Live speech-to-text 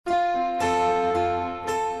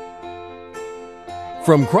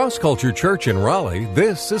From Cross Culture Church in Raleigh,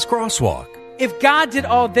 this is Crosswalk. If God did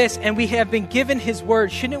all this and we have been given His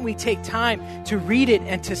Word, shouldn't we take time to read it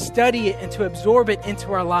and to study it and to absorb it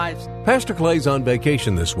into our lives? Pastor Clay's on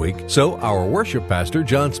vacation this week, so our worship pastor,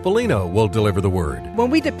 John Spallino, will deliver the Word.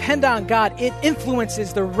 When we depend on God, it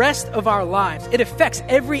influences the rest of our lives. It affects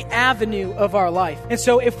every avenue of our life. And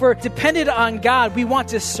so if we're dependent on God, we want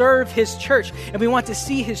to serve His church and we want to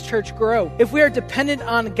see His church grow. If we are dependent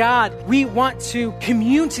on God, we want to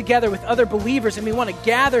commune together with other believers and we want to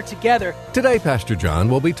gather together. Today, Pastor John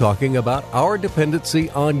will be talking about our dependency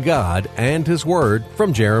on God and His Word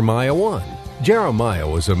from Jeremiah 1. Jeremiah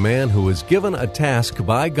was a man who was given a task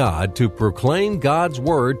by God to proclaim God's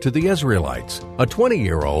Word to the Israelites. A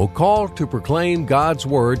 20-year-old called to proclaim God's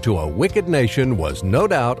Word to a wicked nation was no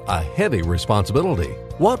doubt a heavy responsibility.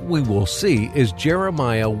 What we will see is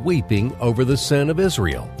Jeremiah weeping over the sin of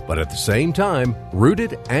Israel, but at the same time,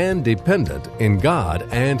 rooted and dependent in God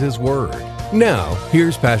and His Word. Now,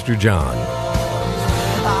 here's Pastor John.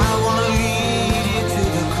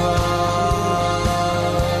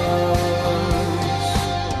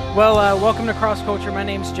 Well, welcome to Cross Culture. My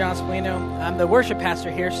name's John Spallino. I'm the worship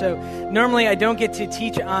pastor here, so normally I don't get to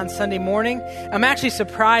teach on Sunday morning. I'm actually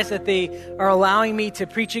surprised that they are allowing me to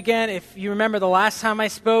preach again. If you remember the last time I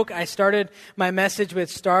spoke, I started my message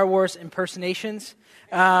with Star Wars impersonations.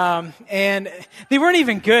 And they weren't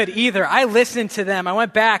even good either. I listened to them. I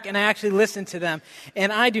went back and I actually listened to them.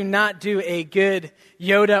 And I do not do a good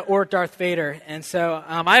Yoda or Darth Vader. And so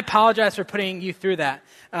I apologize for putting you through that.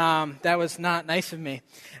 That was not nice of me.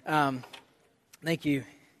 Thank you.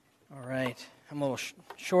 All right. I'm a little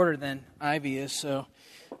shorter than Ivy is, so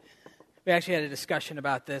we actually had a discussion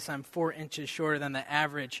about this. I'm 4 inches shorter than the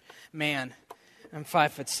average man. I'm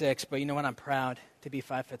 5'6", but you know what? I'm proud to be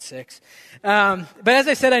 5'6". But as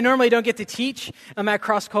I said, I normally don't get to teach. I'm at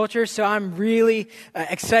Cross Culture, so I'm really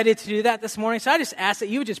excited to do that this morning. So I just ask that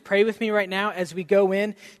you would just pray with me right now as we go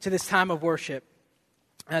in to this time of worship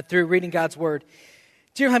through reading God's Word.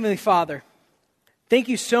 Dear Heavenly Father, thank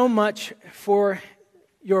you so much for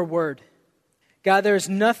your Word. God, there is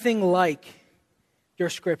nothing like your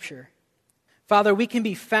Scripture. Father, we can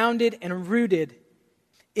be founded and rooted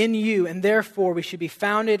in you, and therefore we should be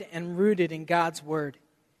founded and rooted in God's Word.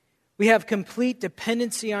 We have complete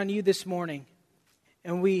dependency on you this morning,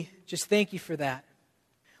 and we just thank you for that.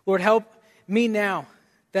 Lord, help me now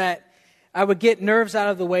that I would get nerves out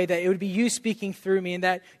of the way, that it would be you speaking through me, and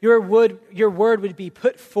that your word would be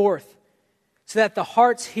put forth so that the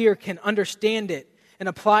hearts here can understand it and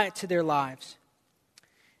apply it to their lives.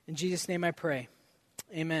 In Jesus' name I pray.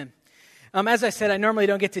 Amen. As I said, I normally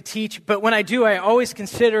don't get to teach, but when I do, I always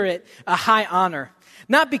consider it a high honor.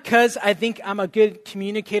 Not because I think I'm a good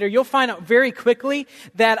communicator. You'll find out very quickly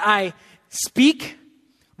that I speak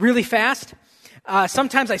really fast.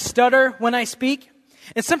 Sometimes I stutter when I speak,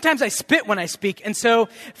 and sometimes I spit when I speak. And so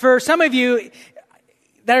for some of you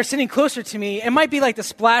that are sitting closer to me, it might be like the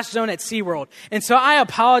splash zone at SeaWorld. And so I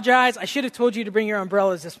apologize. I should have told you to bring your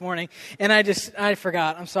umbrellas this morning, and I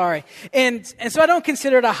forgot. I'm sorry. And so I don't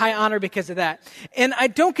consider it a high honor because of that. And I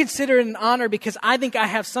don't consider it an honor because I think I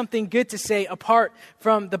have something good to say apart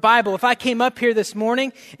from the Bible. If I came up here this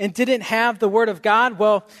morning and didn't have the Word of God,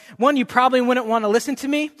 well, one, you probably wouldn't want to listen to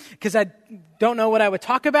me because I don't know what I would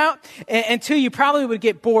talk about. And two, you probably would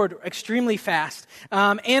get bored extremely fast.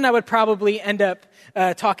 And I would probably end up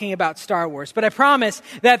talking about Star Wars. But I promise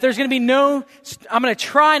that there's going to be I'm going to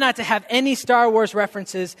try not to have any Star Wars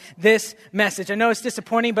references this message. I know it's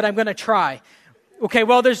disappointing, but I'm going to try. Okay,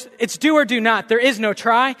 well, it's do or do not. There is no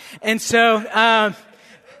try. And so,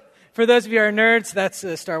 for those of you who are nerds, that's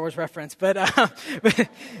a Star Wars reference. But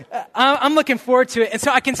I'm looking forward to it. And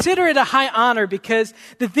so I consider it a high honor because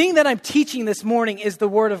the thing that I'm teaching this morning is the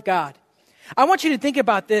Word of God. I want you to think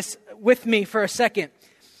about this with me for a second.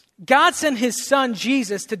 God sent His Son,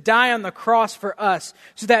 Jesus, to die on the cross for us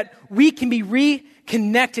so that we can be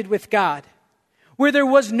reconnected with God. Where there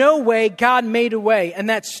was no way, God made a way. And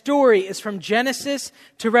that story is from Genesis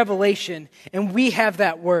to Revelation. And we have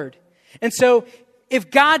that Word. And so if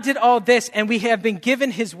God did all this and we have been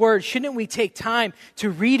given His Word, shouldn't we take time to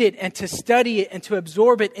read it and to study it and to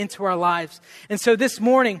absorb it into our lives? And so this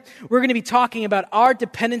morning, we're going to be talking about our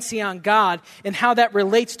dependency on God and how that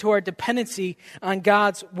relates to our dependency on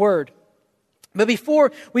God's Word. But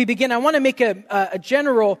before we begin, I want to make a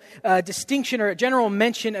general distinction or a general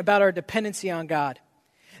mention about our dependency on God.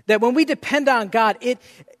 That when we depend on God, it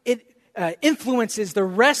influences the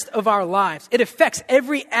rest of our lives. It affects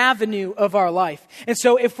every avenue of our life. And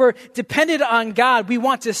so if we're dependent on God, we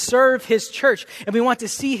want to serve His church and we want to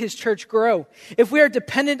see His church grow. If we are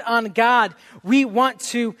dependent on God, we want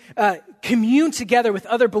to commune together with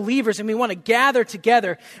other believers and we want to gather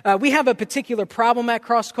together. We have a particular problem at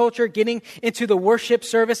Cross Culture getting into the worship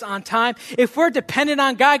service on time. If we're dependent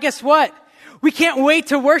on God, guess what? We can't wait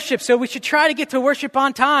to worship, so we should try to get to worship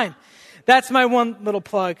on time. That's my one little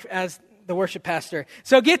plug as the worship pastor.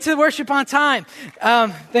 So get to worship on time.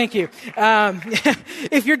 Thank you.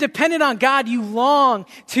 If you're dependent on God, you long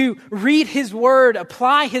to read His Word,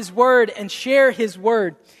 apply His Word, and share His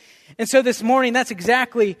Word. And so this morning, that's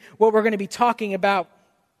exactly what we're going to be talking about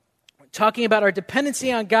our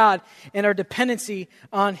dependency on God and our dependency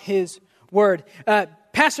on His Word.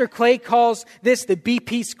 Pastor Clay calls this the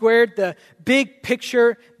BP squared, the big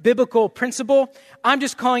picture biblical principle. I'm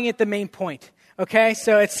just calling it the main point. Okay,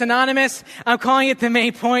 so it's synonymous. I'm calling it the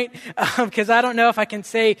main point because I don't know if I can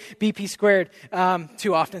say BP squared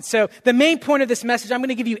too often. So the main point of this message, I'm going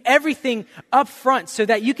to give you everything up front so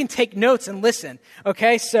that you can take notes and listen.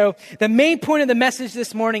 Okay, so the main point of the message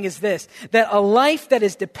this morning is this, that a life that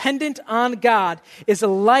is dependent on God is a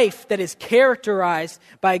life that is characterized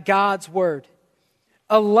by God's Word.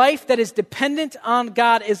 A life that is dependent on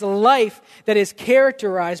God is a life that is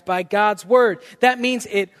characterized by God's Word. That means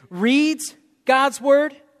it reads God's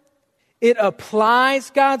Word, it applies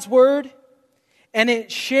God's Word, and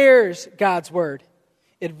it shares God's Word.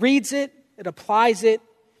 It reads it, it applies it,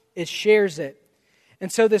 it shares it.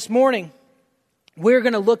 And so this morning, we're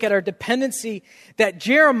going to look at our dependency that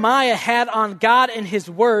Jeremiah had on God and His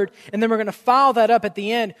Word, and then we're going to follow that up at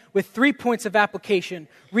the end with 3 points of application: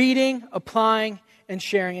 reading, applying, and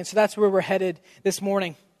sharing. And so that's where we're headed this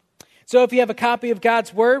morning. So if you have a copy of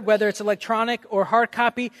God's Word, whether it's electronic or hard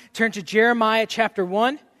copy, turn to Jeremiah chapter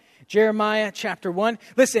 1. Jeremiah chapter 1.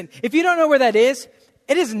 Listen, if you don't know where that is,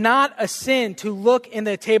 it is not a sin to look in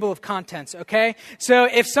the table of contents, okay? So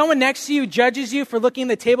if someone next to you judges you for looking in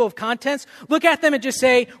the table of contents, look at them and just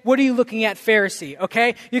say, "What are you looking at, Pharisee?"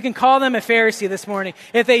 Okay? You can call them a Pharisee this morning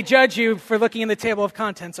if they judge you for looking in the table of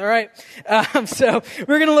contents, all right? So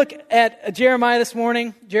we're going to look at Jeremiah this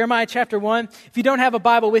morning, Jeremiah chapter 1. If you don't have a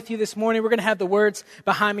Bible with you this morning, we're going to have the words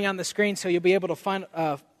behind me on the screen so you'll be able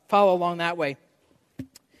to follow along that way.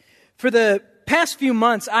 For the past few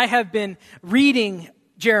months, I have been reading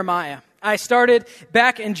Jeremiah. I started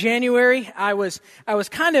back in January. I was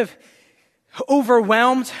kind of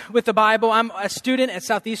overwhelmed with the Bible. I'm a student at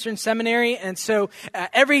Southeastern Seminary, and so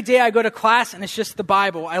every day I go to class, and it's just the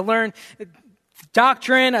Bible. I learn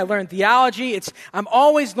doctrine, I learn theology. I'm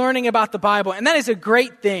always learning about the Bible, and that is a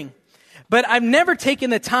great thing. But I've never taken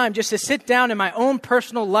the time just to sit down in my own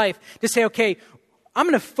personal life to say, okay, I'm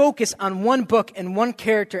going to focus on one book and one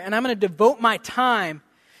character, and I'm going to devote my time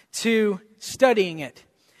to studying it.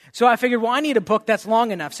 So I figured, well, I need a book that's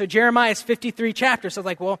long enough. So Jeremiah is 53 chapters. So I was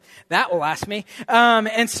like, well, that will last me.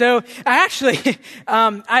 And so I actually,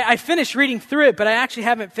 I finished reading through it, but I actually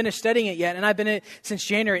haven't finished studying it yet. And I've been in it since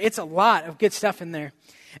January. It's a lot of good stuff in there.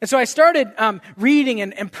 And so I started reading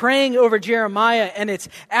and praying over Jeremiah and its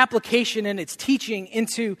application and its teaching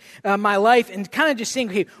into my life and kind of just saying,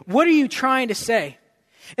 okay, what are you trying to say?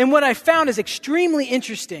 And what I found is extremely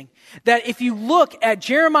interesting, that if you look at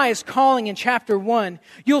Jeremiah's calling in chapter 1,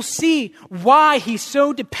 you'll see why he's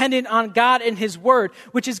so dependent on God and His Word,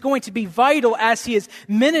 which is going to be vital as he is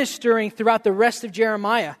ministering throughout the rest of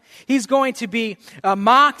Jeremiah. He's going to be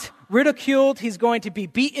mocked, ridiculed, he's going to be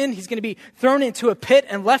beaten, he's going to be thrown into a pit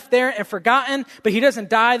and left there and forgotten, but he doesn't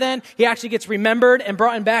die then. He actually gets remembered and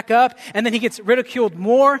brought back up, and then he gets ridiculed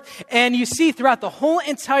more. And you see throughout the whole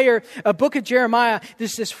entire book of Jeremiah,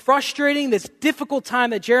 there's this frustrating, this difficult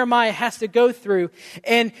time that Jeremiah has to go through.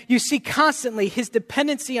 And you see constantly his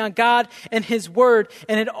dependency on God and His Word,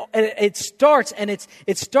 and it starts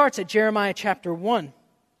at Jeremiah chapter 1.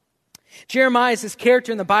 Jeremiah is this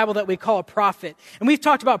character in the Bible that we call a prophet. And we've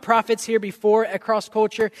talked about prophets here before at Cross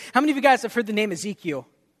Culture. How many of you guys have heard the name Ezekiel?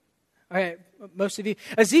 All right, most of you.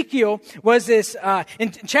 Ezekiel was this,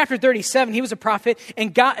 in chapter 37, he was a prophet,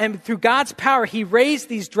 and through God's power, he raised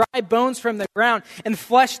these dry bones from the ground, and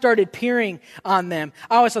flesh started appearing on them.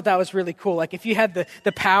 I always thought that was really cool. Like, if you had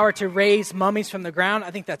the power to raise mummies from the ground,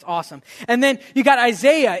 I think that's awesome. And then you got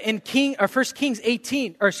Isaiah in 1 Kings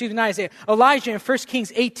 18, Elijah in 1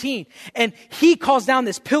 Kings 18, and he calls down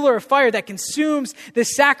this pillar of fire that consumes the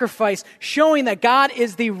sacrifice, showing that God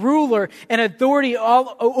is the ruler and authority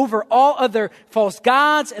over all other false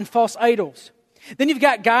gods and false idols. Then you've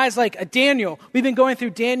got guys like Daniel. We've been going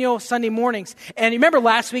through Daniel Sunday mornings. And you remember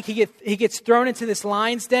last week he gets thrown into this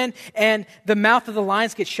lion's den and the mouth of the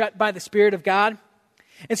lions gets shut by the Spirit of God.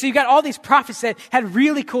 And so you've got all these prophets that had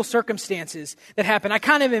really cool circumstances that happened. I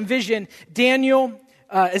kind of envision Daniel,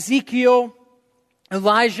 Ezekiel,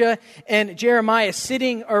 Elijah, and Jeremiah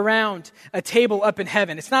sitting around a table up in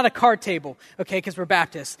heaven. It's not a card table, okay, because we're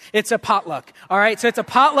Baptists. It's a potluck, all right? So it's a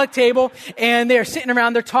potluck table, and they're sitting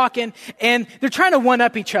around, they're talking, and they're trying to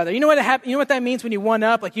one-up each other. You know what that means when you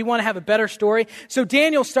one-up? Like, you want to have a better story? So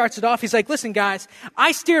Daniel starts it off. He's like, listen, guys,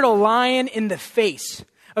 I stared a lion in the face.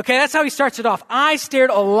 Okay, that's how he starts it off. I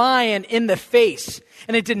stared a lion in the face,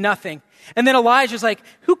 and it did nothing. And then Elijah's like,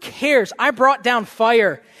 who cares? I brought down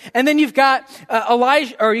fire. And then you've got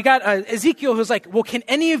Ezekiel who's like, well, can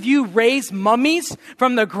any of you raise mummies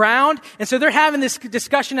from the ground? And so they're having this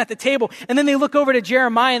discussion at the table. And then they look over to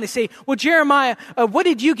Jeremiah and they say, well, Jeremiah, what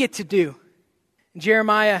did you get to do? And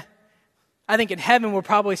Jeremiah, I think in heaven will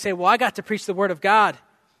probably say, well, I got to preach the word of God.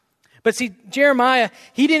 But see, Jeremiah,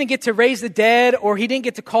 he didn't get to raise the dead, or he didn't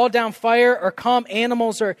get to call down fire or calm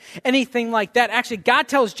animals or anything like that. Actually, God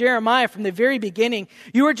tells Jeremiah from the very beginning,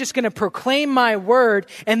 you are just going to proclaim my word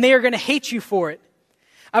and they are going to hate you for it.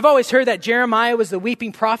 I've always heard that Jeremiah was the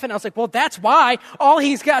weeping prophet. And I was like, well, that's why all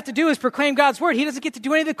he's got to do is proclaim God's word. He doesn't get to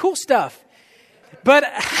do any of the cool stuff. But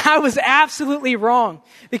I was absolutely wrong,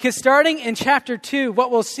 because starting in chapter 2, what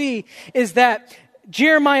we'll see is that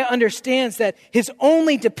Jeremiah understands that his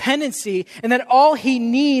only dependency and that all he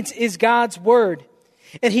needs is God's word.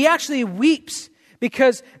 And he actually weeps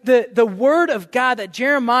because the word of God that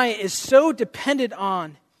Jeremiah is so dependent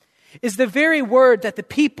on is the very word that the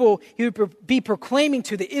people he would be proclaiming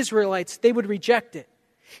to the Israelites, they would reject it.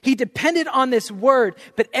 He depended on this word,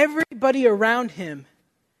 but everybody around him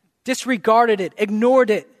disregarded it,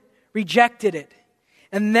 ignored it, rejected it.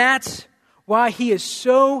 And that's why he is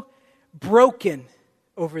so broken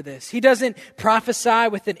over this. He doesn't prophesy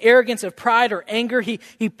with an arrogance of pride or anger. He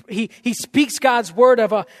speaks God's word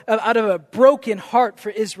out of a broken heart for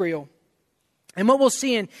Israel. And what we'll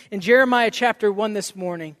see in Jeremiah chapter 1 this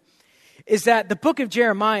morning is that the book of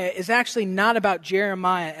Jeremiah is actually not about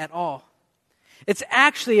Jeremiah at all. It's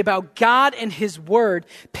actually about God and his word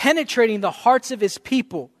penetrating the hearts of his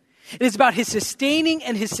people. It is about his sustaining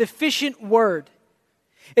and his sufficient word.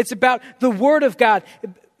 It's about the word of God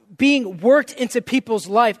being worked into people's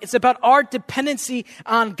life. It's about our dependency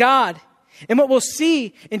on God. And what we'll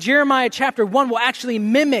see in Jeremiah chapter 1 will actually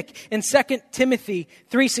mimic in 2 Timothy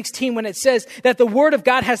 3:16 when it says that the word of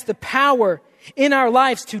God has the power in our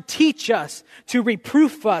lives to teach us, to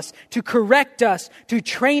reproof us, to correct us, to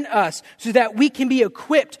train us so that we can be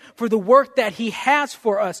equipped for the work that he has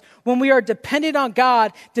for us. When we are dependent on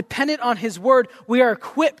God, dependent on his word, we are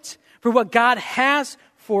equipped for what God has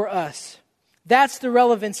for us. That's the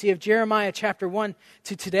relevancy of Jeremiah chapter 1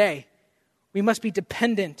 to today. We must be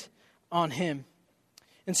dependent on him.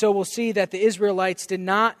 And so we'll see that the Israelites did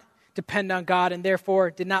not depend on God and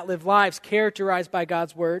therefore did not live lives characterized by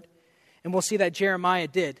God's word. And we'll see that Jeremiah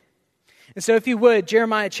did. And so if you would,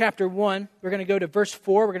 Jeremiah chapter 1, we're going to go to verse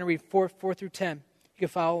 4. We're going to read 4 through 10. You can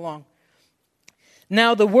follow along.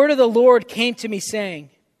 Now the word of the Lord came to me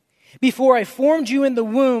saying, before I formed you in the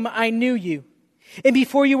womb, I knew you. And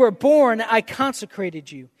before you were born, I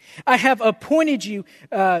consecrated you. I have appointed you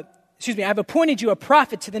a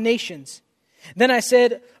prophet to the nations. Then I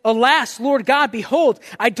said, alas, Lord God, behold,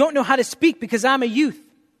 I don't know how to speak because I'm a youth.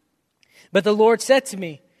 But the Lord said to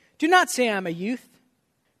me, do not say I'm a youth,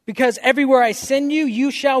 because everywhere I send you,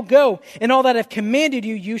 you shall go, and all that I've commanded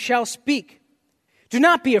you, you shall speak. Do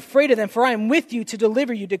not be afraid of them, for I am with you to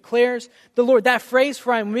deliver you, declares the Lord. That phrase,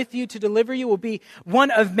 for I am with you to deliver you, will be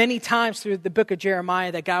one of many times through the book of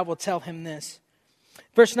Jeremiah that God will tell him this.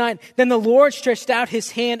 Verse 9, then the Lord stretched out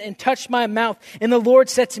his hand and touched my mouth. And the Lord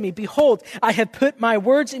said to me, behold, I have put my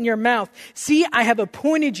words in your mouth. See, I have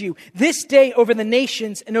appointed you this day over the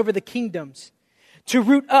nations and over the kingdoms, to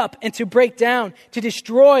root up and to break down, to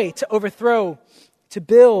destroy, to overthrow, to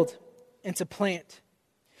build and to plant.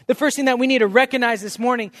 The first thing that we need to recognize this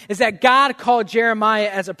morning is that God called Jeremiah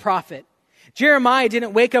as a prophet. Jeremiah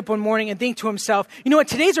didn't wake up one morning and think to himself, you know what,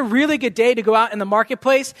 today's a really good day to go out in the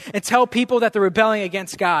marketplace and tell people that they're rebelling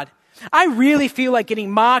against God. I really feel like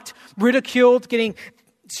getting mocked, ridiculed, getting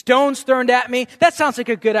stones thrown at me. That sounds like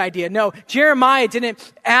a good idea. No, Jeremiah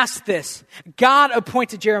didn't ask this. God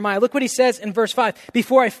appointed Jeremiah. Look what he says in verse 5.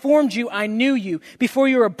 Before I formed you, I knew you. Before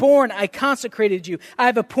you were born, I consecrated you. I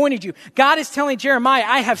have appointed you. God is telling Jeremiah,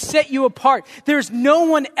 I have set you apart. There's no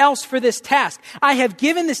one else for this task. I have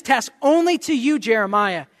given this task only to you,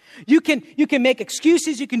 Jeremiah. You can make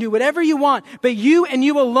excuses, you can do whatever you want, but you and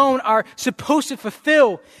you alone are supposed to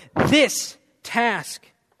fulfill this task.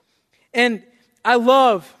 And I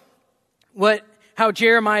love how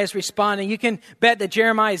Jeremiah is responding. You can bet that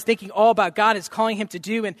Jeremiah is thinking all about God is calling him to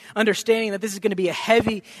do and understanding that this is going to be a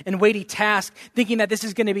heavy and weighty task, thinking that this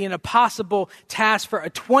is going to be an impossible task for a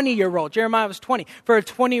 20-year-old. Jeremiah was 20, for a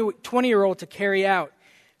 20-year-old to carry out.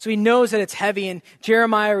 So he knows that it's heavy, and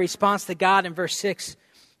Jeremiah responds to God in verse 6.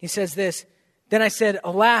 He says this, "Then I said,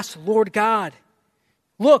 Alas, Lord God,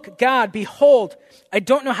 look, God, behold, I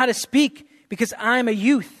don't know how to speak because I am a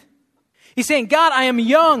youth." He's saying, God, I am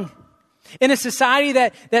young. In a society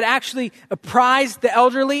that actually prized the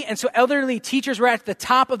elderly, and so elderly teachers were at the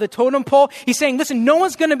top of the totem pole, he's saying, listen, no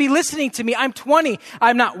one's going to be listening to me. I'm 20.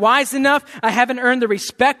 I'm not wise enough. I haven't earned the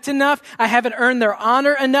respect enough. I haven't earned their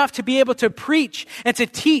honor enough to be able to preach and to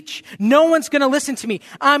teach. No one's going to listen to me.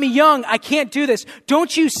 I'm young. I can't do this.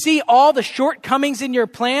 Don't you see all the shortcomings in your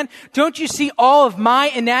plan? Don't you see all of my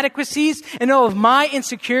inadequacies and all of my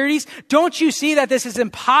insecurities? Don't you see that this is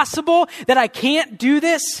impossible, that I can't do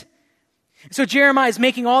this? So Jeremiah is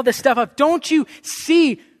making all this stuff up. Don't you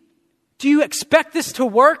see? Do you expect this to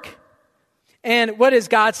work? And what does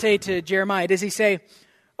God say to Jeremiah? Does he say,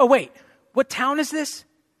 oh, wait, what town is this?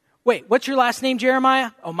 Wait, what's your last name, Jeremiah?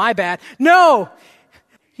 Oh, my bad. No.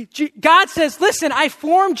 God says, listen, I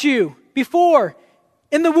formed you before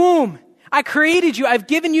in the womb. I created you. I've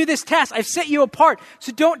given you this task. I've set you apart.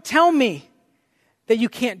 So don't tell me that you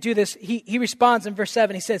can't do this. He responds in verse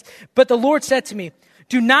 7. He says, but the Lord said to me,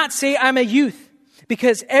 do not say I'm a youth,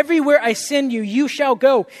 because everywhere I send you, you shall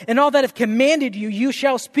go, and all that I've commanded you, you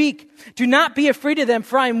shall speak. Do not be afraid of them,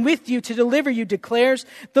 for I am with you to deliver you, declares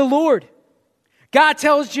the Lord. God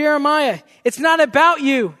tells Jeremiah, it's not about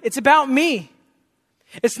you, it's about me.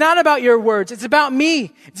 It's not about your words, it's about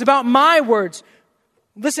me. It's about my words.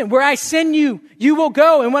 Listen, where I send you, you will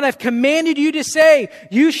go, and what I've commanded you to say,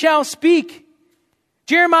 you shall speak.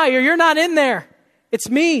 Jeremiah, you're not in there. It's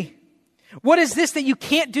me. What is this that you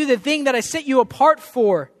can't do the thing that I set you apart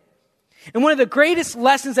for? And one of the greatest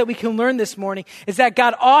lessons that we can learn this morning is that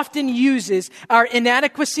God often uses our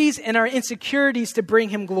inadequacies and our insecurities to bring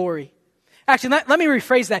him glory. Actually, let me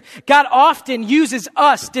rephrase that. God often uses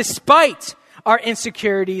us despite our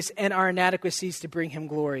insecurities and our inadequacies to bring him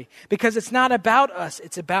glory. Because it's not about us,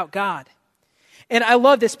 it's about God. And I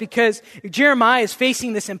love this because Jeremiah is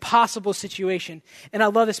facing this impossible situation. And I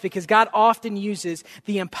love this because God often uses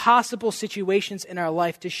the impossible situations in our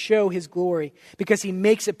life to show his glory, because he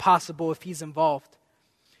makes it possible if he's involved.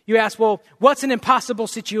 You ask, well, what's an impossible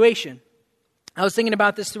situation? I was thinking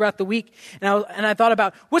about this throughout the week, and I thought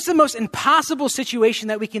about what's the most impossible situation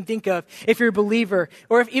that we can think of if you're a believer,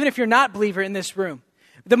 or even if you're not a believer in this room.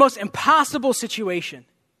 The most impossible situation.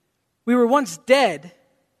 We were once dead,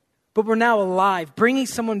 but we're now alive, bringing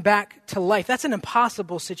someone back to life. That's an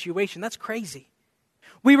impossible situation. That's crazy.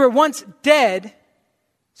 We were once dead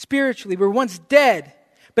spiritually. We were once dead,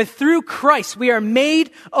 but through Christ, we are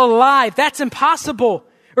made alive. That's impossible,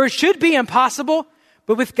 or it should be impossible,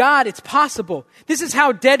 but with God, it's possible. This is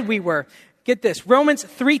how dead we were. Get this, Romans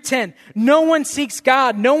 3:10. No one seeks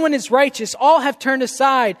God. No one is righteous. All have turned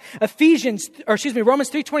aside. Romans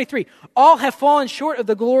 3:23. All have fallen short of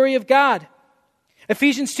the glory of God.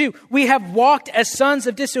 Ephesians 2, we have walked as sons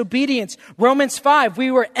of disobedience. Romans 5, we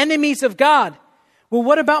were enemies of God. Well,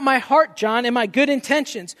 what about my heart, John, and my good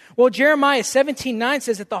intentions? Well, Jeremiah 17:9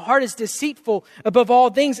 says that the heart is deceitful above all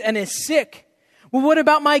things and is sick. Well, what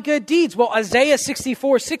about my good deeds? Well, Isaiah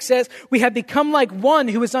 64:6 says, we have become like one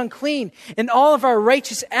who is unclean, and all of our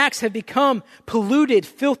righteous acts have become polluted,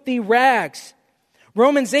 filthy rags.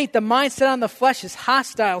 Romans 8, the mindset on the flesh is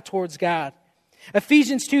hostile towards God.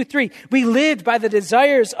 Ephesians 2:3, we lived by the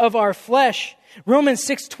desires of our flesh. Romans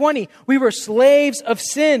 6:20, we were slaves of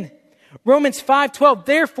sin. Romans 5:12,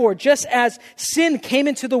 therefore, just as sin came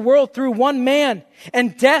into the world through one man,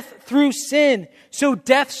 and death through sin, so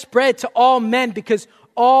death spread to all men because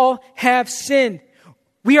all have sinned.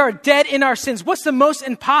 We are dead in our sins. What's the most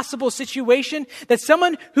impossible situation? That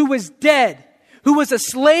someone who was dead, who was a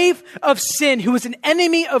slave of sin, who was an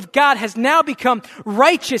enemy of God, has now become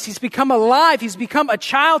righteous. He's become alive. He's become a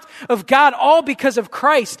child of God, all because of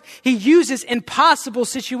Christ. He uses impossible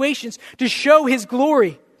situations to show his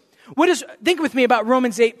glory. Think with me about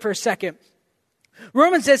Romans 8 for a second.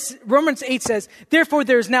 Romans 8 says, therefore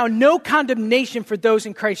there is now no condemnation for those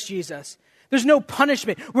in Christ Jesus. There's no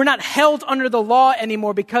punishment. We're not held under the law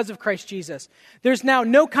anymore because of Christ Jesus. There's now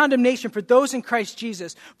no condemnation for those in Christ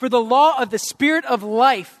Jesus. For the law of the Spirit of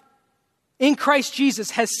life in Christ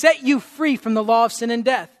Jesus has set you free from the law of sin and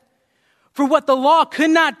death. For what the law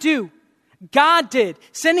could not do, God did,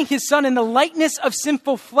 sending his son in the likeness of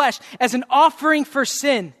sinful flesh as an offering for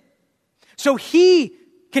sin. So he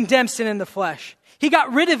condemned sin in the flesh. He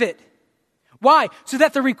got rid of it. Why? So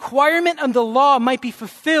that the requirement of the law might be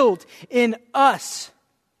fulfilled in us.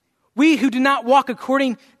 We who do not walk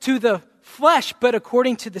according to the flesh, but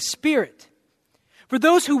according to the Spirit. For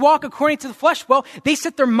those who walk according to the flesh, well, they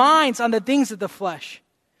set their minds on the things of the flesh.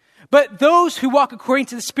 But those who walk according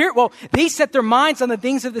to the Spirit, well, they set their minds on the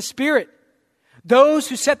things of the Spirit. Those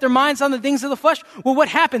who set their minds on the things of the flesh, well, what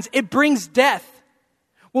happens? It brings death.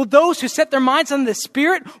 Well, those who set their minds on the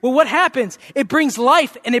Spirit, well, what happens? It brings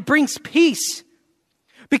life and it brings peace.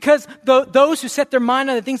 Because those who set their mind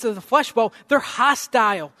on the things of the flesh, well, they're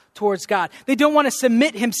hostile towards God. They don't want to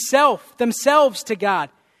submit themselves to God.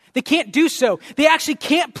 They can't do so. They actually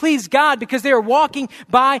can't please God because they are walking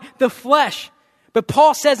by the flesh. But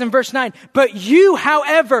Paul says in verse 9, but you,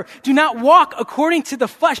 however, do not walk according to the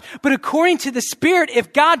flesh, but according to the Spirit,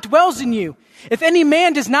 if God dwells in you. If any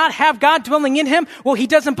man does not have God dwelling in him, well, he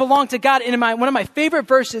doesn't belong to God. And in one of my favorite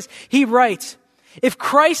verses, he writes, if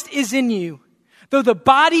Christ is in you, though the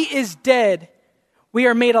body is dead, we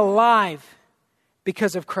are made alive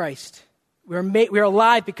because of Christ. We are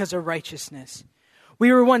alive because of righteousness.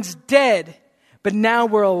 We were once dead, but now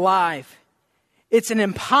we're alive. It's an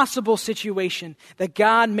impossible situation that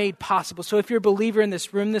God made possible. So if you're a believer in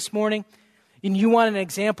this room this morning, and you want an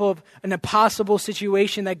example of an impossible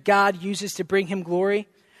situation that God uses to bring him glory,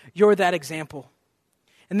 you're that example.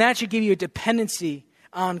 And that should give you a dependency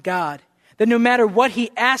on God. That no matter what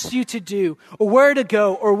he asks you to do, or where to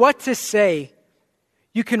go, or what to say,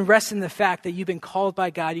 you can rest in the fact that you've been called by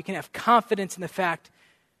God. You can have confidence in the fact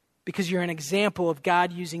because you're an example of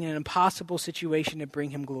God using an impossible situation to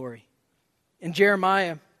bring him glory. And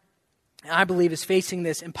Jeremiah, I believe, is facing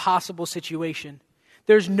this impossible situation.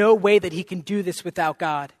 There's no way that he can do this without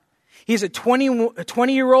God. He's a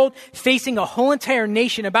 20-year-old facing a whole entire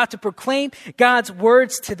nation about to proclaim God's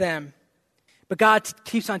words to them. But God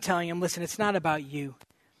keeps on telling him, listen, it's not about you.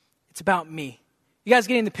 It's about me. You guys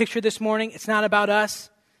getting the picture this morning? It's not about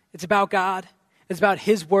us. It's about God. It's about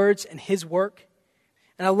his words and his work.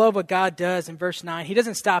 And I love what God does in verse 9. He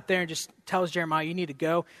doesn't stop there and just tells Jeremiah, you need to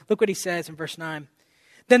go. Look what he says in verse 9.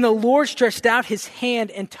 Then the Lord stretched out his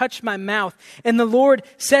hand and touched my mouth. And the Lord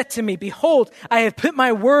said to me, behold, I have put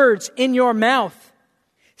my words in your mouth.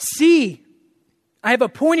 See, I have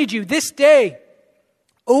appointed you this day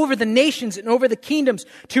over the nations and over the kingdoms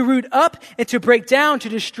to root up and to break down, to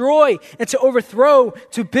destroy and to overthrow,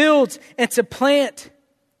 to build and to plant.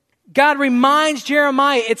 God reminds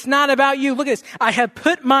Jeremiah, it's not about you. Look at this. I have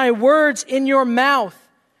put my words in your mouth.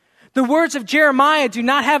 The words of Jeremiah do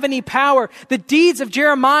not have any power. The deeds of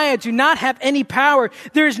Jeremiah do not have any power.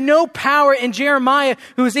 There is no power in Jeremiah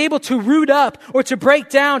who is able to root up or to break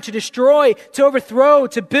down, to destroy, to overthrow,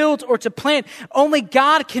 to build, or to plant. Only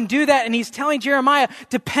God can do that. And he's telling Jeremiah,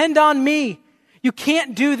 depend on me. You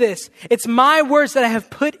can't do this. It's my words that I have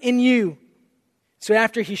put in you. So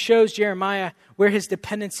after he shows Jeremiah where his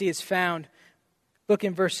dependency is found, look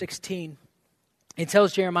in verse 16. He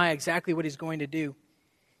tells Jeremiah exactly what he's going to do.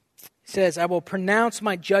 He says, I will pronounce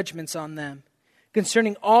my judgments on them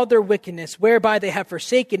concerning all their wickedness, whereby they have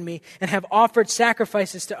forsaken me and have offered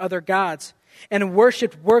sacrifices to other gods and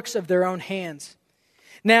worshipped works of their own hands.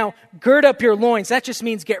 Now, gird up your loins. That just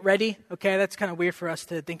means get ready. Okay, that's kind of weird for us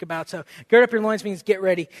to think about. So gird up your loins means get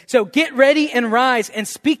ready. So get ready and rise and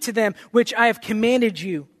speak to them, which I have commanded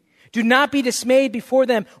you. Do not be dismayed before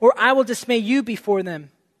them, or I will dismay you before them.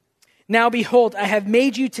 Now behold, I have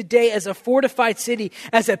made you today as a fortified city,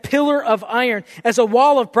 as a pillar of iron, as a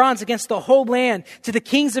wall of bronze against the whole land, to the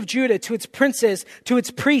kings of Judah, to its princes, to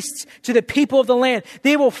its priests, to the people of the land.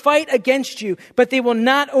 They will fight against you, but they will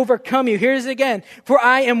not overcome you. Here's it again. For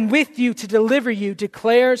I am with you to deliver you,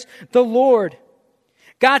 declares the Lord.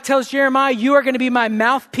 God tells Jeremiah, you are going to be my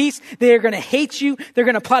mouthpiece. They are going to hate you. They're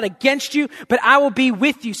going to plot against you, but I will be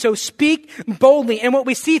with you. So speak boldly. And what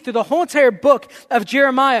we see through the whole entire book of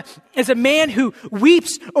Jeremiah is a man who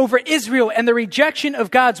weeps over Israel and the rejection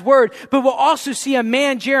of God's word. But we'll also see a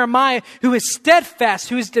man, Jeremiah, who is steadfast,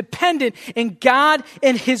 who is dependent in God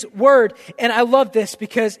and his word. And I love this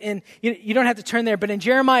because you don't have to turn there, but in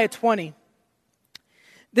Jeremiah 20,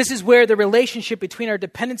 this is where the relationship between our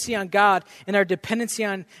dependency on God and our dependency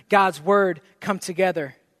on God's word come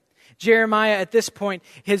together. Jeremiah at this point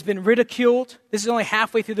has been ridiculed. This is only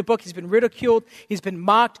halfway through the book. He's been ridiculed. He's been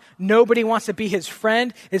mocked. Nobody wants to be his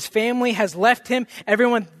friend. His family has left him.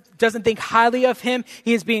 Everyone doesn't think highly of him.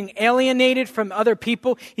 He is being alienated from other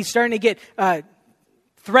people. He's starting to get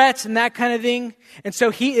threats and that kind of thing. And so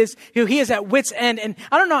he is at wit's end. And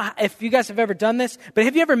I don't know if you guys have ever done this, but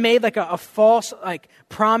have you ever made like a false like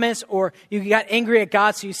promise, or you got angry at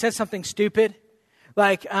God so you said something stupid?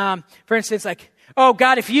 Like, for instance, like, oh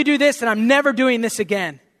God, if you do this, then I'm never doing this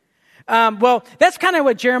again. Well, that's kind of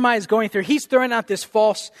what Jeremiah is going through. He's throwing out this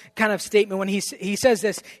false kind of statement when he says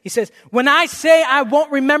this. He says, when I say I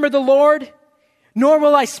won't remember the Lord, nor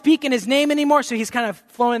will I speak in his name anymore. So he's kind of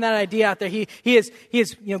flowing that idea out there. He is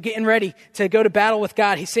getting ready to go to battle with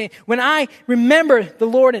God. He's saying, when I remember the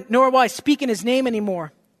Lord, nor will I speak in his name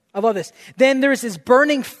anymore. I love this. Then there's this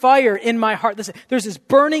burning fire in my heart. Listen, there's this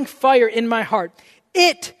burning fire in my heart.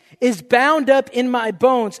 It is bound up in my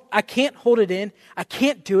bones. I can't hold it in. I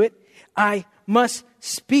can't do it. I must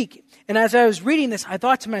speak. And as I was reading this, I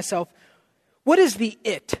thought to myself, what is the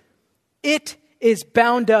it? It is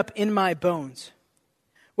bound up in my bones.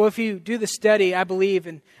 Well, if you do the study, I believe,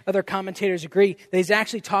 and other commentators agree, that he's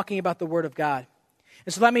actually talking about the Word of God.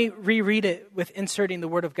 And so let me reread it with inserting the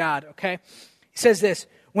Word of God, okay? He says this,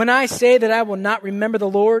 when I say that I will not remember the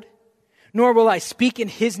Lord, nor will I speak in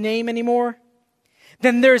his name anymore,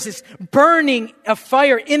 then there's this burning of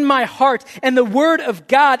fire in my heart, and the Word of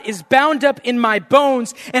God is bound up in my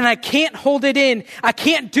bones, and I can't hold it in. I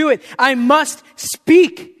can't do it. I must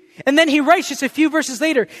speak. And then he writes just a few verses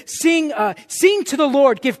later, sing to the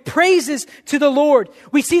Lord, give praises to the Lord.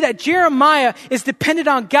 We see that Jeremiah is dependent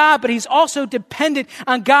on God, but he's also dependent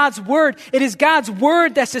on God's Word. It is God's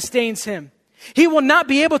Word that sustains him. He will not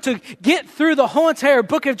be able to get through the whole entire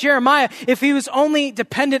book of Jeremiah if he was only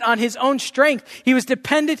dependent on his own strength. He was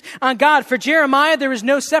dependent on God. For Jeremiah, there is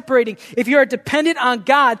no separating. If you are dependent on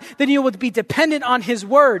God, then you will be dependent on his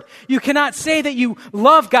word. You cannot say that you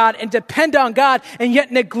love God and depend on God and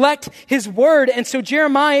yet neglect his word. And so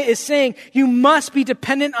Jeremiah is saying you must be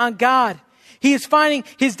dependent on God. He is finding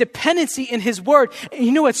his dependency in his word. And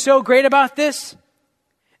you know what's so great about this?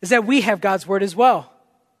 Is that we have God's word as well.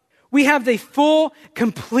 We have the full,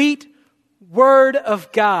 complete Word of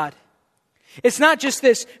God. It's not just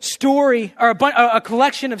this story or a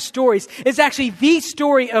collection of stories. It's actually the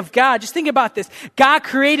story of God. Just think about this. God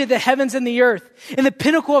created the heavens and the earth. In the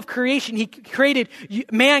pinnacle of creation, he created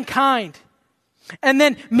mankind. And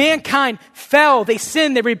then mankind fell. They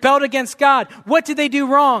sinned. They rebelled against God. What did they do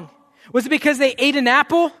wrong? Was it because they ate an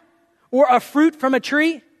apple or a fruit from a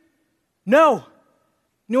tree? No.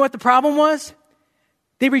 You know what the problem was?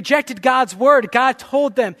 They rejected God's word. God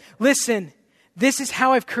told them, listen, this is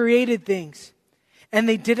how I've created things. And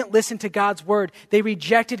they didn't listen to God's word. They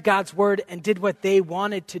rejected God's word and did what they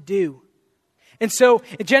wanted to do. And so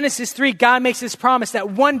in Genesis 3, God makes this promise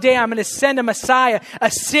that one day I'm going to send a Messiah,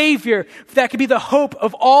 a Savior that could be the hope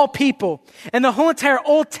of all people. And the whole entire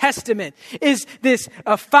Old Testament is this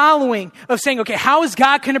following of saying, okay, how is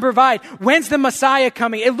God going to provide? When's the Messiah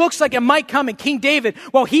coming? It looks like it might come in King David.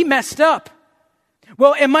 Well, he messed up.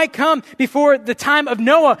 Well, it might come before the time of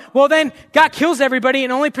Noah. Well, then God kills everybody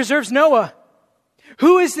and only preserves Noah.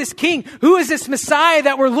 Who is this king? Who is this Messiah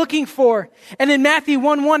that we're looking for? And in Matthew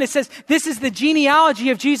 1:1, it says, this is the genealogy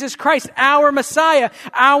of Jesus Christ, our Messiah,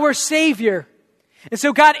 our Savior. And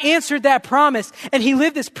so God answered that promise, and he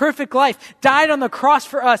lived this perfect life, died on the cross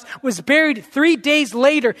for us, was buried 3 days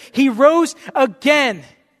later. He rose again,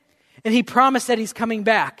 and he promised that he's coming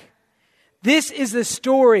back. This is the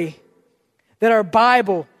story that our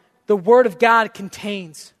Bible, the Word of God,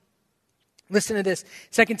 contains. Listen to this,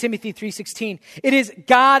 2 Timothy 3:16. It is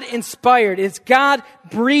God-inspired. It is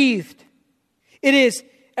God-breathed. It is,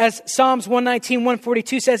 as Psalms 119,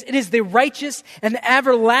 142 says, it is the righteous and the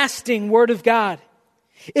everlasting Word of God.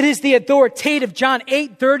 It is the authoritative, John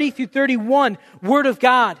 8:30 through 31, Word of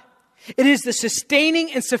God. It is the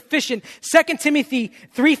sustaining and sufficient 2 Timothy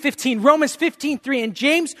 3:15, Romans 15:3, and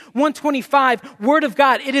James 1:25, Word of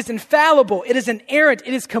God. It is infallible. It is inerrant.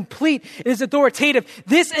 It is complete. It is authoritative.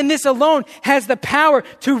 This and this alone has the power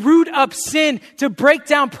to root up sin, to break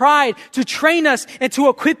down pride, to train us and to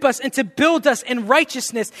equip us and to build us in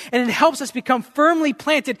righteousness. And it helps us become firmly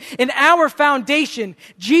planted in our foundation,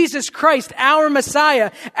 Jesus Christ, our Messiah,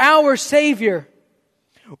 our Savior.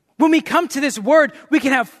 When we come to this word, we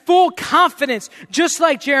can have full confidence, just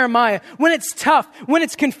like Jeremiah. When it's tough, when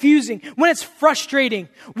it's confusing, when it's frustrating,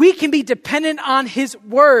 we can be dependent on his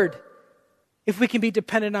word. If we can be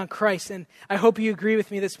dependent on Christ, and I hope you agree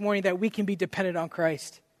with me this morning that we can be dependent on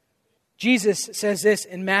Christ. Jesus says this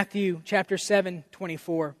in Matthew chapter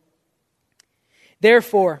 7:24.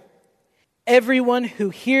 Therefore, everyone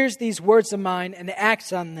who hears these words of mine and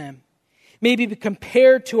acts on them may be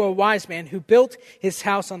compared to a wise man who built his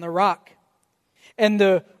house on the rock. And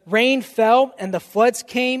the rain fell, and the floods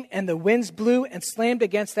came, and the winds blew and slammed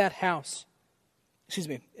against that house.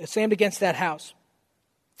 slammed against that house.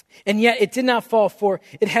 And yet it did not fall, for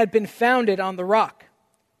it had been founded on the rock.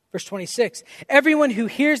 Verse 26, everyone who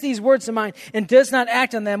hears these words of mine and does not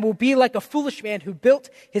act on them will be like a foolish man who built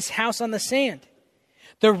his house on the sand.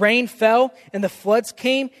 The rain fell and the floods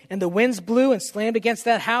came and the winds blew and slammed against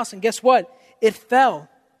that house. And guess what? It fell,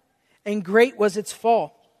 and great was its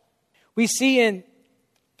fall. We see in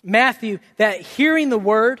Matthew that hearing the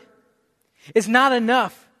word is not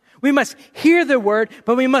enough. We must hear the word,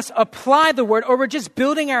 but we must apply the word, or we're just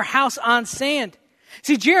building our house on sand.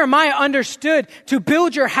 See, Jeremiah understood to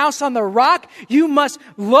build your house on the rock, you must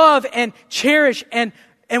love and cherish and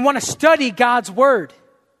want to study God's word.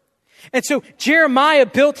 And so Jeremiah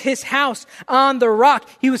built his house on the rock.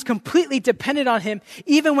 He was completely dependent on him,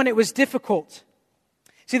 even when it was difficult.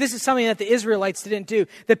 See, this is something that the Israelites didn't do.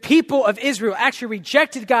 The people of Israel actually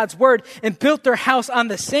rejected God's word and built their house on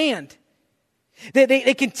the sand.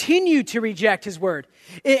 They continued to reject his word.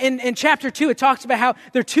 In chapter 2, it talks about how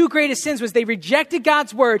their two greatest sins was they rejected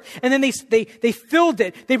God's word, and then they filled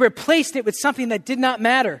it. They replaced it with something that did not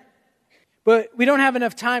matter. But we don't have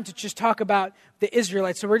enough time to just talk about the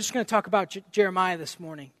Israelites, so we're just going to talk about Jeremiah this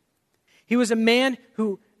morning. He was a man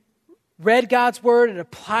who read God's word and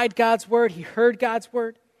applied God's word. He heard God's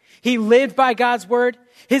word. He lived by God's word.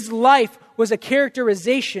 His life was a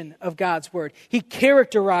characterization of God's word. He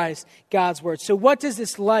characterized God's word. So what does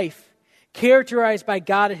this life characterized by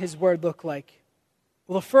God and his word look like?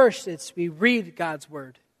 Well, the first is we read God's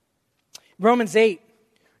word. Romans 8,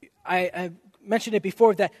 I mentioned it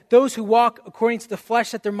before, that those who walk according to the flesh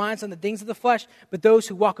set their minds on the things of the flesh, but those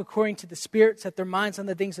who walk according to the Spirit set their minds on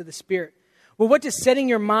the things of the Spirit. Well, what does setting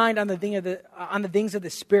your mind on the things of the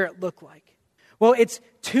Spirit look like? Well, it's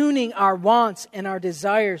tuning our wants and our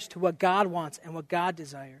desires to what God wants and what God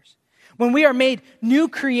desires. When we are made new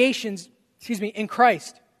creations, in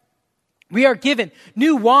Christ, we are given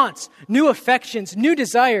new wants, new affections, new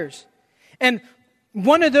desires. And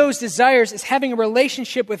one of those desires is having a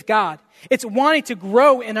relationship with God. It's wanting to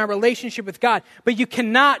grow in our relationship with God. But you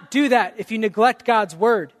cannot do that if you neglect God's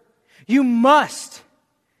word. You must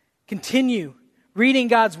continue reading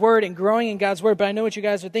God's word and growing in God's word. But I know what you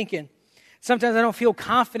guys are thinking. Sometimes I don't feel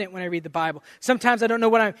confident when I read the Bible. Sometimes I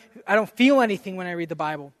don't feel anything when I read the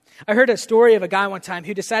Bible. I heard a story of a guy one time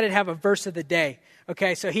who decided to have a verse of the day.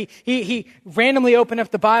 Okay, so he randomly opened up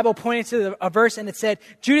the Bible, pointed to a verse, and it said,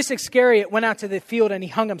 Judas Iscariot went out to the field and he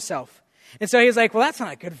hung himself. And so he was like, well, that's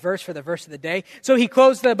not a good verse for the verse of the day. So he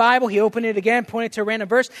closed the Bible, he opened it again, pointed to a random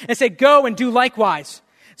verse, and said, go and do likewise.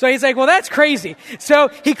 So he's like, well, that's crazy. So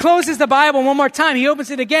he closes the Bible one more time. He opens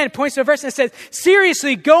it again, points to a verse and says,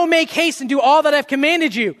 seriously, go make haste and do all that I've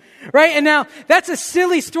commanded you. Right? And now that's a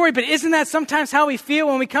silly story, but isn't that sometimes how we feel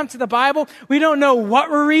when we come to the Bible? We don't know what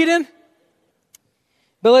we're reading.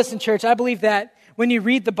 But listen, church, I believe that when you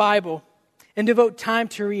read the Bible and devote time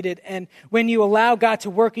to read it, and when you allow God to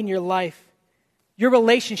work in your life, your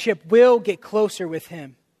relationship will get closer with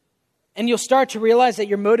him. And you'll start to realize that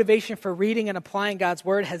your motivation for reading and applying God's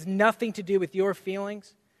word has nothing to do with your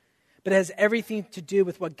feelings, but it has everything to do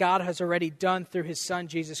with what God has already done through his son,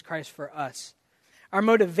 Jesus Christ, for us. Our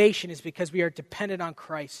motivation is because we are dependent on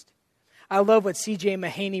Christ. I love what C.J.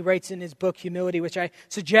 Mahaney writes in his book, Humility, which I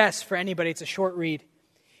suggest for anybody. It's a short read.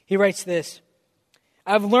 He writes this: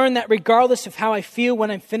 I've learned that regardless of how I feel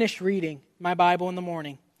when I'm finished reading my Bible in the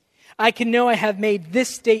morning, I can know I have made this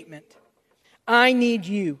statement: I need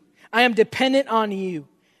you. I am dependent on you.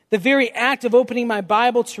 The very act of opening my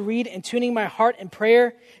Bible to read and tuning my heart in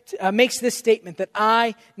prayer makes this statement that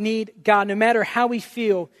I need God. No matter how we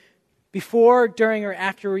feel before, during, or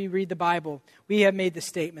after we read the Bible, we have made the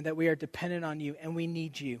statement that we are dependent on you and we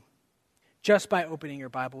need you just by opening your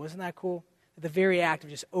Bible. Isn't that cool? The very act of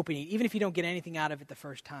just opening it, even if you don't get anything out of it the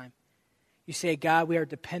first time, you say, God, we are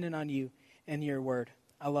dependent on you and your word.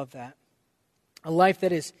 I love that. A life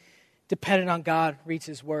that is dependent on God reads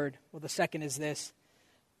his word. Well, the second is this: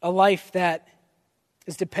 a life that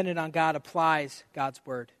is dependent on God applies God's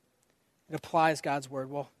word. It applies God's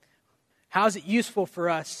word. Well, how is it useful for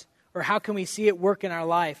us, or how can we see it work in our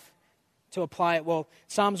life to apply it? Well,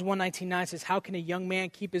 Psalms 119:9 says, how can a young man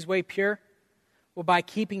keep his way pure? Well, by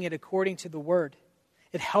keeping it according to the word.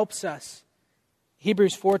 It helps us.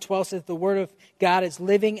 Hebrews 4:12 says the word of God is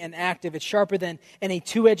living and active. It's sharper than any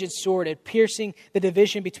two-edged sword, it piercing the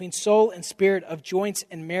division between soul and spirit, of joints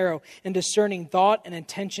and marrow, and discerning thought and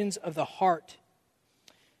intentions of the heart.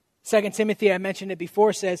 2 Timothy, I mentioned it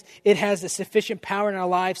before, says it has the sufficient power in our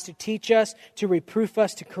lives to teach us, to reproof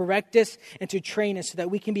us, to correct us, and to train us so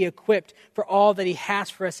that we can be equipped for all that he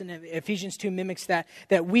has for us. And Ephesians 2 mimics that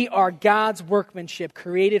we are God's workmanship,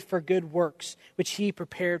 created for good works, which he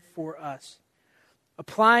prepared for us.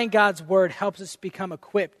 Applying God's word helps us become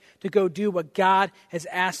equipped to go do what God has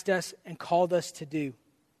asked us and called us to do.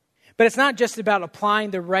 But it's not just about applying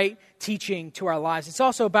the right teaching to our lives. It's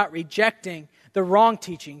also about rejecting the wrong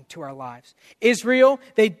teaching to our lives. Israel,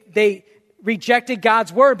 they rejected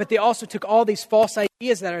God's word, but they also took all these false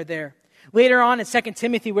ideas that are there. Later on in 2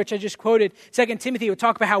 Timothy, which I just quoted, 2 Timothy will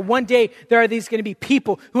talk about how one day there are these going to be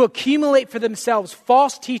people who accumulate for themselves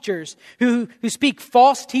false teachers who speak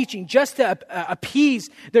false teaching just to appease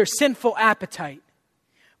their sinful appetite.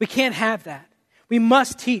 We can't have that. We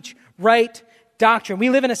must teach right doctrine. We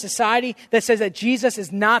live in a society that says that Jesus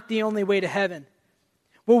is not the only way to heaven.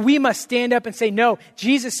 Well, we must stand up and say, no,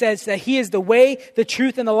 Jesus says that he is the way, the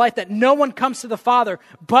truth, and the life, that no one comes to the Father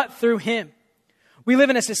but through him. We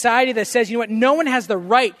live in a society that says, you know what, no one has the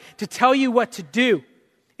right to tell you what to do.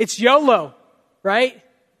 It's YOLO, right?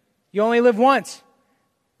 You only live once,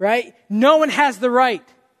 right? No one has the right.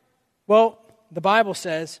 Well, the Bible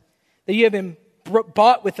says that you have been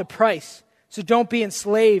bought with a price, so don't be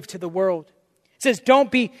enslaved to the world. It says,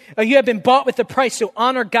 you have been bought with a price, so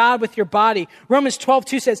honor God with your body. Romans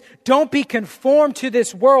 12:2 says, don't be conformed to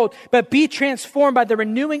this world, but be transformed by the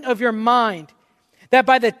renewing of your mind, that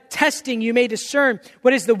by the testing you may discern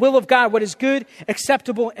what is the will of God, what is good,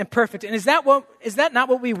 acceptable, and perfect. And is that not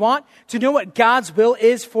what we want? To know what God's will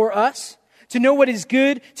is for us? To know what is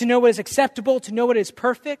good, to know what is acceptable, to know what is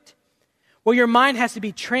perfect? Well, your mind has to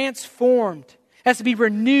be transformed, has to be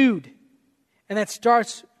renewed. And that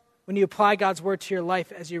starts when you apply God's word to your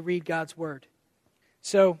life as you read God's word.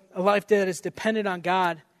 So a life that is dependent on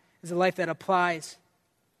God is a life that applies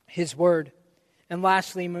his word. And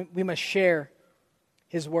lastly, we must share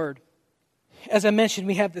his word. As I mentioned,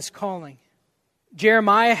 we have this calling.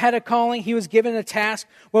 Jeremiah had a calling. He was given a task.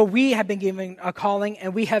 Well, we have been given a calling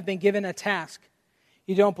and we have been given a task.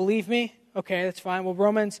 You don't believe me? Okay, that's fine. Well,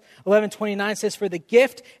 Romans 11:29 says, for the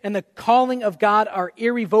gift and the calling of God are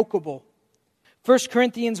irrevocable. 1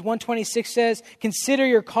 Corinthians 1:26 says, consider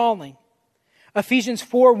your calling. Ephesians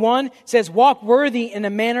 4:1 says, walk worthy in the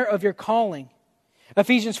manner of your calling.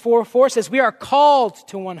 Ephesians 4:4 says, we are called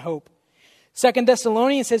to one hope. 2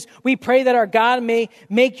 Thessalonians says, we pray that our God may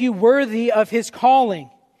make you worthy of his calling.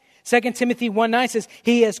 2 Timothy 1:9 says,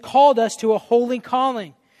 he has called us to a holy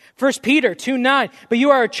calling. 1 Peter 2:9, but you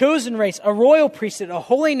are a chosen race, a royal priesthood, a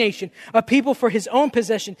holy nation, a people for his own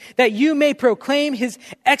possession, that you may proclaim his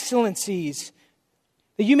excellencies.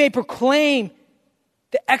 That you may proclaim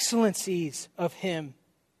the excellencies of him.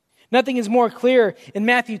 Nothing is more clear in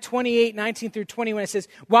Matthew 28:19-20 when it says,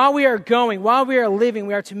 while we are living,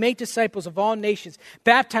 we are to make disciples of all nations,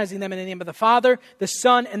 baptizing them in the name of the Father, the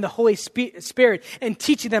Son, and the Holy Spirit, and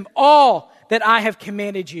teaching them all that I have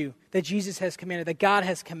commanded you, that Jesus has commanded, that God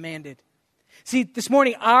has commanded. See, this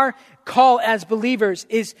morning, our call as believers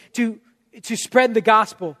is to spread the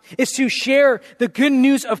gospel, is to share the good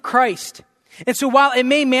news of Christ. And so while it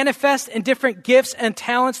may manifest in different gifts and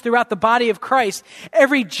talents throughout the body of Christ,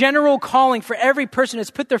 every general calling for every person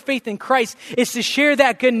who's put their faith in Christ is to share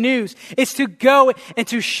that good news. It's to go and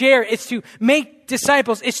to share. It's to make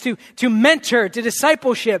disciples. It's to mentor, to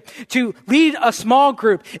discipleship, to lead a small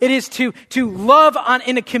group. It is to love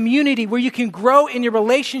in a community where you can grow in your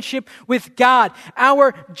relationship with God.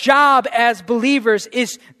 Our job as believers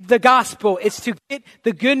is the gospel. It's to get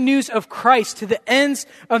the good news of Christ to the ends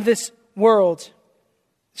of this world.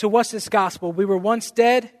 So what's this gospel? We were once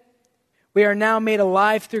dead. We are now made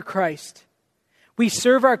alive through Christ. We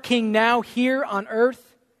serve our King now here on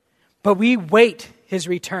earth, but we wait his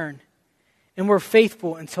return. And we're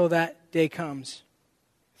faithful until that day comes.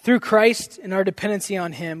 Through Christ and our dependency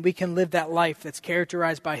on him, we can live that life that's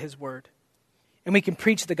characterized by his word. And we can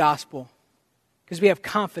preach the gospel because we have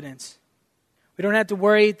confidence. We don't have to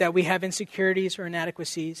worry that we have insecurities or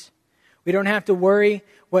inadequacies. We don't have to worry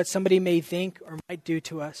what somebody may think or might do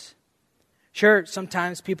to us. Sure,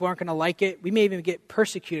 sometimes people aren't going to like it. We may even get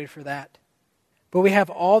persecuted for that. But we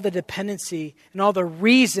have all the dependency and all the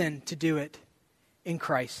reason to do it in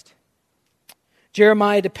Christ.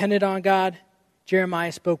 Jeremiah depended on God.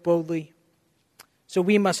 Jeremiah spoke boldly. So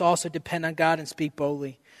we must also depend on God and speak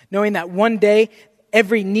boldly, knowing that one day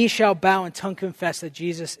every knee shall bow and tongue confess that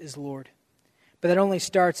Jesus is Lord. But that only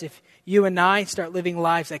starts if you and I start living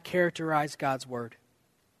lives that characterize God's word.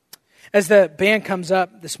 As the band comes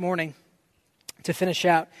up this morning to finish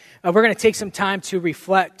out, we're going to take some time to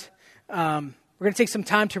reflect. We're going to take some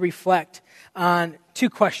time to reflect on two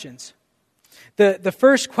questions. The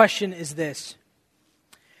first question is this: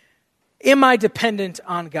 am I dependent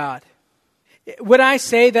on God? Would I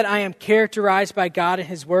say that I am characterized by God and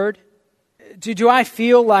his word? Do I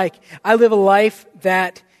feel like I live a life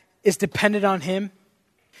that is dependent on him?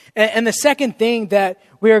 And the second thing that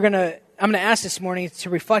I'm going to ask this morning to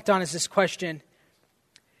reflect on is this question.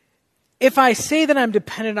 If I say that I'm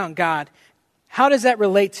dependent on God, how does that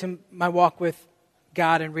relate to my walk with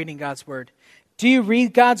God and reading God's Word? Do you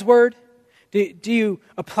read God's Word? Do you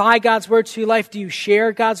apply God's Word to your life? Do you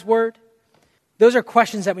share God's Word? Those are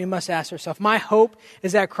questions that we must ask ourselves. My hope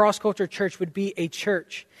is that Cross Culture Church would be a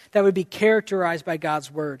church that would be characterized by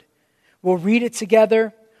God's Word. We'll read it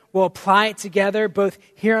together. We'll apply it together, both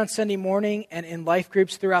here on Sunday morning and in life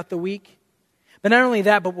groups throughout the week. But not only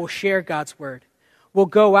that, but we'll share God's Word. We'll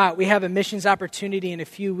go out. We have a missions opportunity in a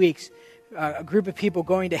few weeks, a group of people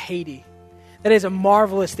going to Haiti. That is a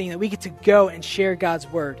marvelous thing that we get to go and share God's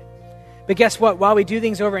Word. But guess what? While we do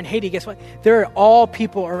things over in Haiti, guess what? There are all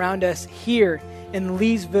people around us here in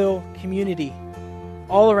Leesville community,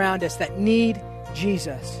 all around us that need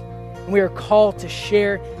Jesus. And we are called to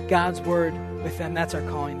share God's Word with them. That's our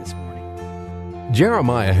calling this morning.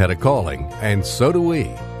 Jeremiah had a calling, and so do we.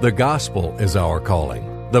 The gospel is our calling.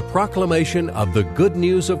 The proclamation of the good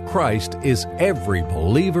news of Christ is every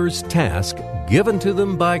believer's task given to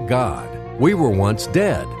them by God. We were once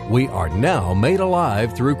dead. We are now made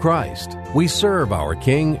alive through Christ. We serve our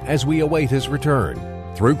King as we await His return.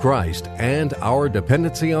 Through Christ and our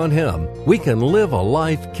dependency on Him, we can live a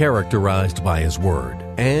life characterized by His Word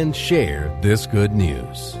and share this good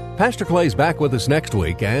news. Pastor Clay's back with us next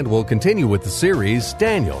week, and we'll continue with the series,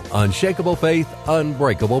 Daniel, Unshakable Faith,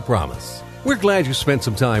 Unbreakable Promise. We're glad you spent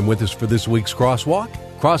some time with us for this week's Crosswalk.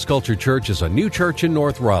 Cross Culture Church is a new church in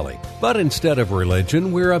North Raleigh. But instead of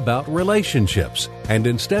religion, we're about relationships. And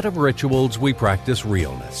instead of rituals, we practice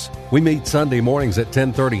realness. We meet Sunday mornings at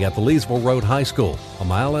 10:30 at the Leesville Road High School, a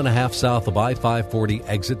mile and a half south of I-540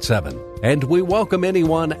 Exit 7. And we welcome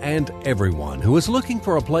anyone and everyone who is looking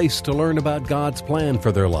for a place to learn about God's plan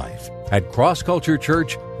for their life. At Cross Culture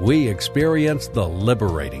Church, we experience the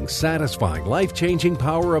liberating, satisfying, life-changing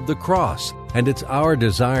power of the cross, and it's our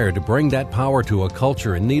desire to bring that power to a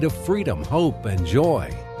culture in need of freedom, hope, and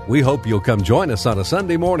joy. We hope you'll come join us on a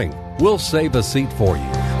Sunday morning. We'll save a seat for you.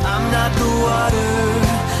 I'm not the water,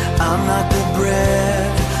 I'm not the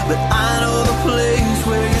bread, but I know the place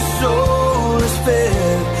where your soul is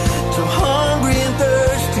fed. So hungry and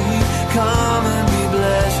thirsty, come and be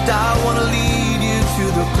blessed. I want to lead you to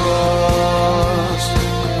the cross.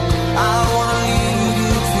 I want to lead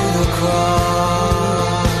you to the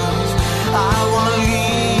cross. I want to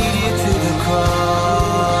lead you to the cross.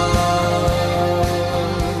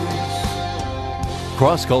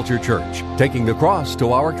 Cross Culture Church, taking the cross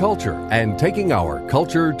to our culture and taking our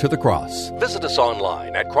culture to the cross. Visit us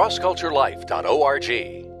online at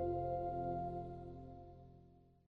crossculturelife.org.